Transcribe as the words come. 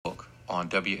on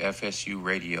WFSU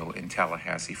Radio in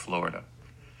Tallahassee, Florida.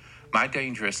 My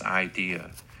dangerous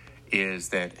idea is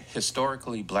that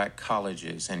historically black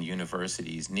colleges and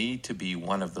universities need to be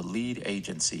one of the lead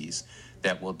agencies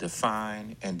that will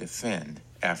define and defend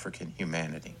African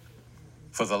humanity.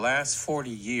 For the last 40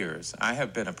 years, I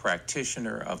have been a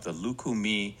practitioner of the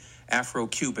Lukumi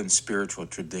Afro-Cuban spiritual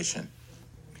tradition.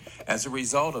 As a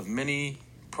result of many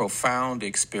profound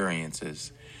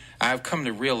experiences, I have come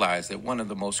to realize that one of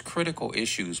the most critical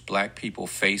issues black people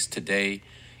face today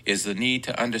is the need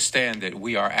to understand that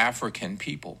we are African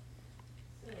people.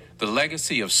 The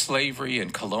legacy of slavery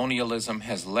and colonialism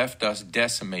has left us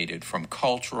decimated from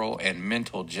cultural and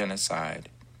mental genocide.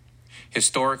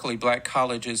 Historically black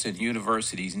colleges and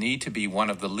universities need to be one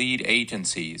of the lead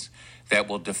agencies that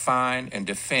will define and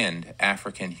defend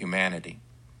African humanity.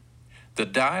 The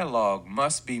dialogue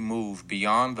must be moved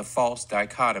beyond the false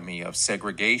dichotomy of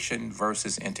segregation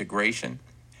versus integration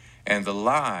and the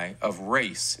lie of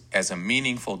race as a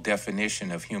meaningful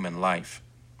definition of human life.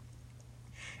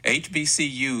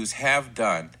 HBCUs have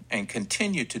done and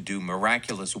continue to do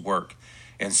miraculous work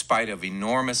in spite of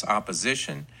enormous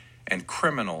opposition and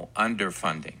criminal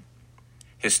underfunding.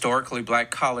 Historically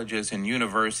black colleges and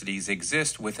universities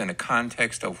exist within a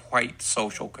context of white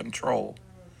social control.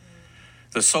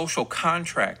 The social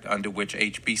contract under which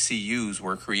HBCUs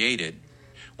were created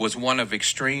was one of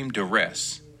extreme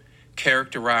duress,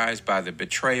 characterized by the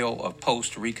betrayal of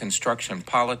post-Reconstruction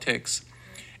politics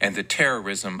and the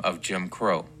terrorism of Jim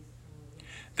Crow.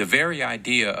 The very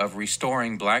idea of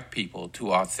restoring black people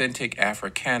to authentic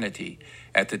Africanity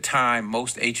at the time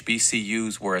most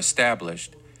HBCUs were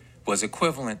established was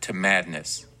equivalent to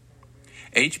madness.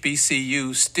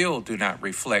 HBCUs still do not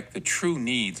reflect the true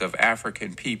needs of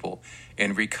African people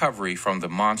in recovery from the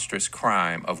monstrous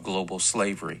crime of global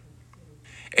slavery.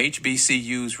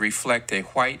 HBCUs reflect a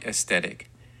white aesthetic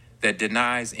that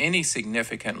denies any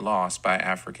significant loss by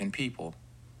African people.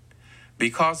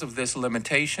 Because of this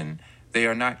limitation, they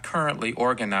are not currently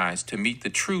organized to meet the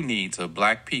true needs of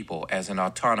black people as an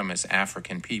autonomous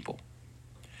African people.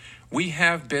 We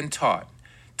have been taught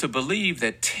to believe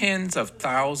that tens of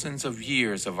thousands of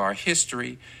years of our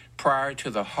history prior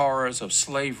to the horrors of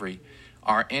slavery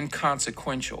are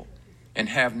inconsequential and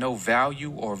have no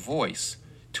value or voice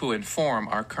to inform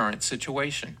our current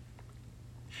situation.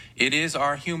 It is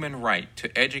our human right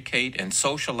to educate and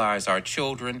socialize our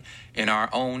children in our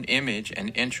own image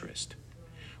and interest.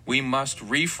 We must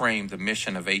reframe the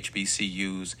mission of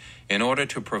HBCUs in order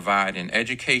to provide an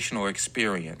educational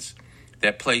experience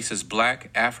that places black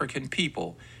African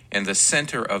people in the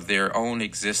center of their own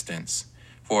existence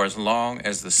for as long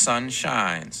as the sun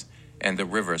shines and the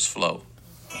rivers flow.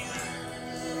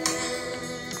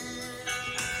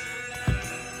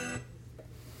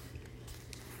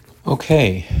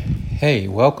 Okay. Hey,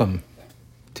 welcome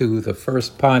to the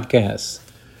first podcast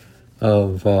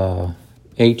of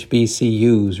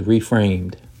HBCUs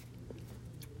Reframed.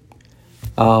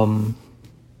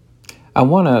 I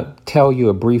want to tell you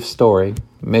a brief story,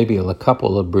 maybe a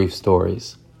couple of brief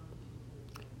stories,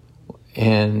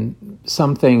 and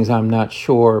some things I'm not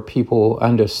sure people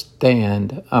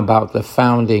understand about the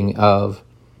founding of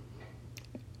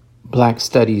Black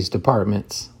Studies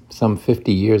departments some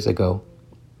 50 years ago.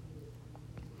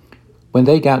 When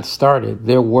they got started,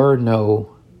 there were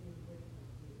no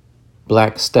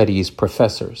Black Studies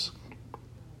professors.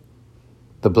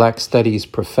 The Black Studies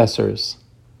professors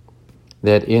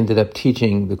that ended up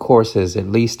teaching the courses, at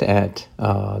least at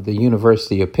the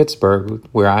University of Pittsburgh,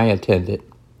 where I attended,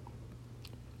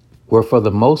 were for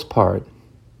the most part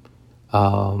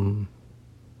did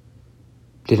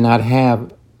not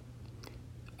have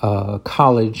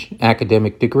college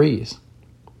academic degrees.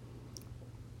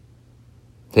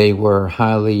 They were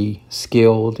highly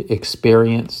skilled,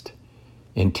 experienced,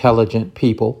 intelligent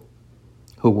people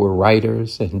who were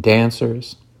writers and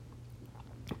dancers,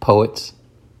 poets,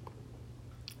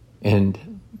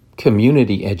 and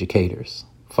community educators,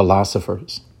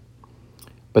 philosophers.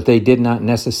 But they did not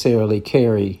necessarily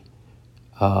carry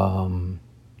PWI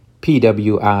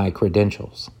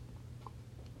credentials.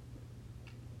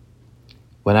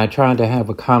 When I tried to have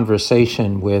a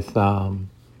conversation with one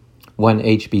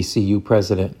HBCU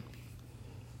president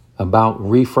about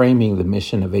reframing the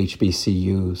mission of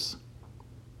HBCUs,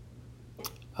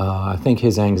 I think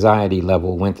his anxiety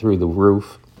level went through the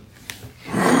roof.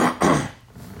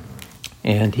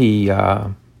 And he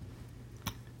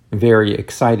very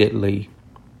excitedly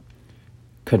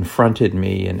confronted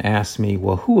me and asked me,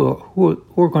 well, who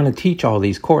are going to teach all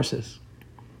these courses?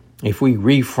 If we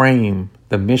reframe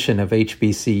the mission of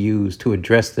HBCUs to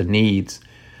address the needs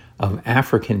of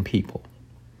African people,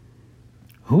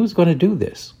 who's going to do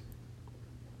this?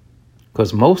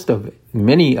 Because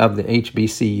many of the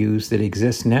HBCUs that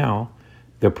exist now,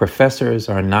 the professors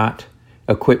are not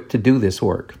equipped to do this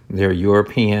work. They're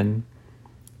European,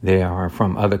 they are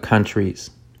from other countries,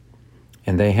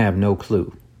 and they have no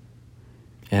clue.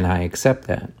 And I accept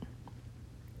that.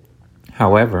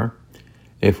 However,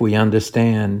 if we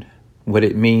understand what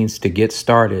it means to get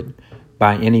started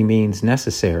by any means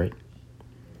necessary,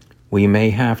 we may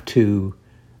have to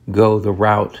go the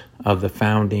route of the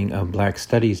founding of Black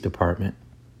Studies Department.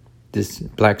 This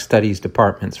Black Studies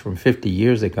Department's from 50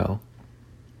 years ago.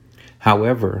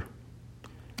 However,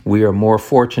 we are more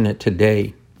fortunate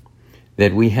today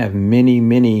that we have many,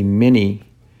 many, many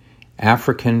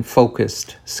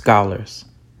African-focused scholars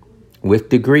with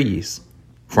degrees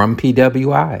from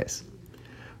PWIs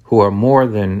who are more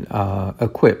than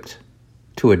equipped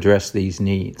to address these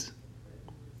needs.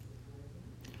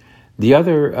 The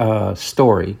other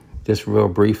story, just real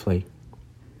briefly,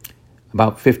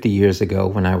 about 50 years ago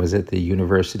when I was at the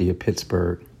University of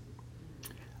Pittsburgh,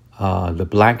 the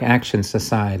Black Action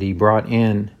Society brought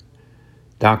in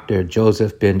Dr.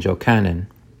 Joseph Benjochanan,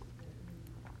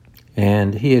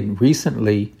 and he had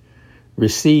recently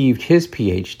received his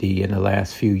PhD in the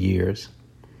last few years,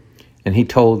 and he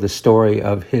told the story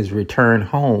of his return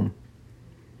home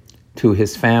to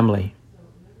his family,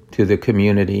 to the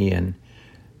community, and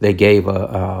they gave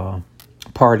a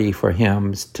party for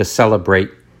him to celebrate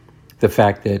the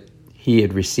fact that he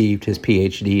had received his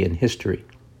PhD in history.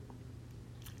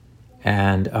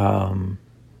 And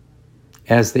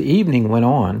as the evening went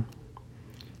on,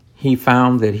 he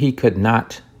found that he could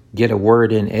not get a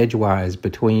word in edgewise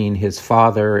between his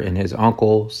father and his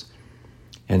uncles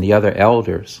and the other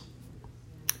elders.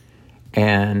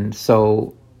 And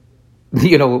so,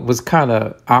 it was kind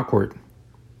of awkward.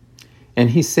 And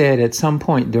he said at some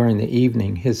point during the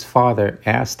evening, his father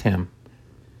asked him,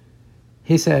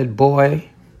 he said, "Boy,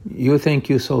 you think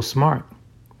you're so smart."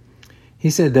 He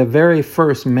said, "The very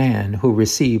first man who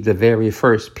received the very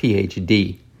first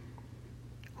PhD,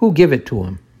 who give it to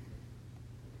him?"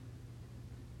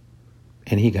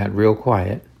 And he got real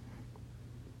quiet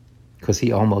because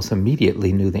he almost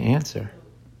immediately knew the answer.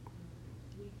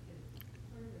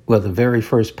 Well, the very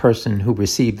first person who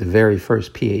received the very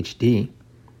first PhD,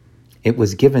 it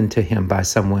was given to him by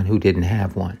someone who didn't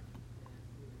have one.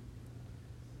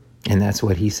 And that's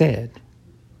what he said.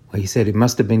 Well, he said it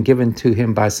must have been given to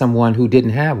him by someone who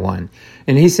didn't have one.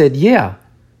 And he said, "Yeah,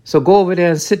 so go over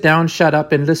there and sit down, shut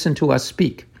up, and listen to us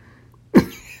speak."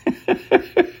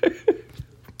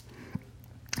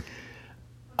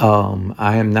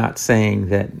 I am not saying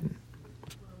that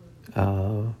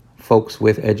folks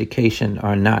with education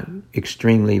are not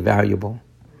extremely valuable.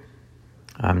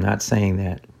 I'm not saying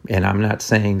that. And I'm not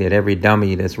saying that every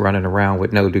dummy that's running around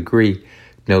with no degree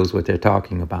knows what they're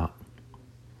talking about.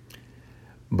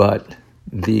 But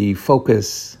the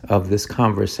focus of this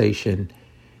conversation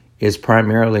is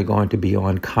primarily going to be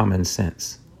on common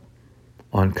sense,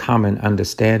 on common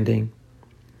understanding,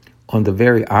 on the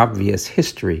very obvious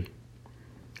history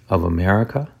of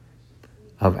America,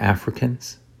 of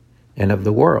Africans, and of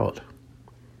the world.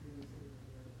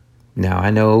 Now, I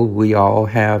know we all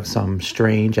have some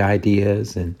strange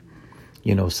ideas, and,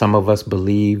 some of us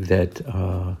believe that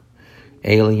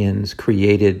aliens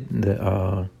created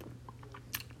the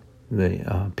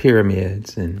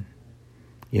pyramids, and,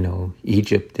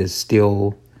 Egypt is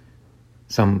still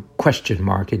some question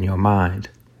mark in your mind.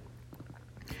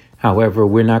 However,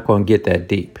 we're not going to get that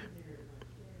deep.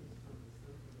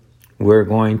 We're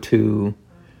going to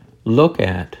look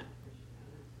at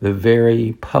the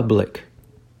very public,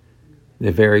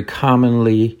 the very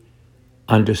commonly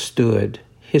understood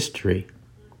history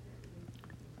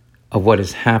of what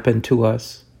has happened to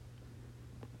us,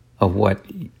 of what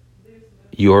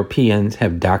Europeans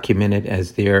have documented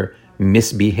as their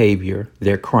misbehavior,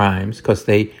 their crimes, because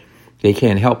they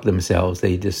can't help themselves.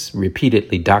 They just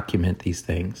repeatedly document these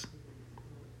things,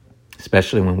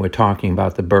 especially when we're talking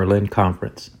about the Berlin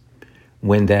Conference,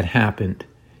 when that happened,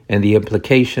 and the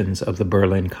implications of the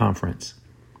Berlin Conference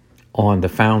on the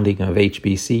founding of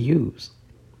HBCUs.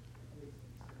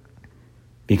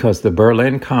 Because the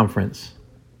Berlin Conference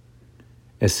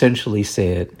essentially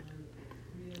said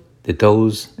that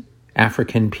those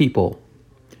African people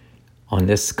on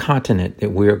this continent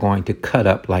that we're going to cut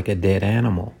up like a dead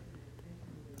animal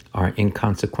are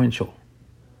inconsequential.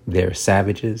 They're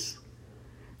savages.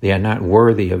 They are not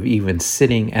worthy of even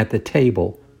sitting at the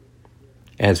table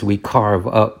as we carve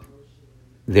up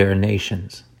their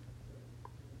nations.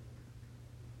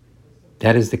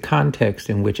 That is the context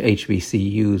in which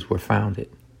HBCUs were founded.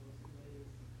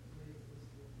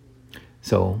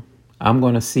 So I'm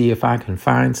going to see if I can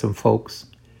find some folks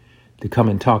to come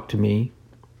and talk to me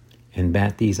and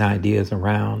bat these ideas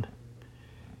around.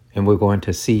 And we're going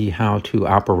to see how to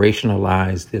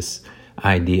operationalize this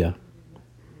idea.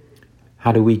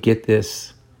 How do we get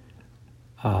this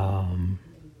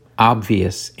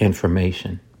obvious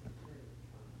information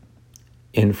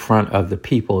in front of the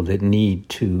people that need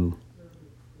to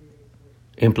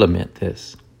implement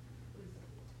this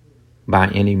by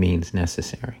any means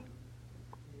necessary?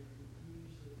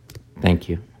 Thank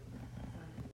you.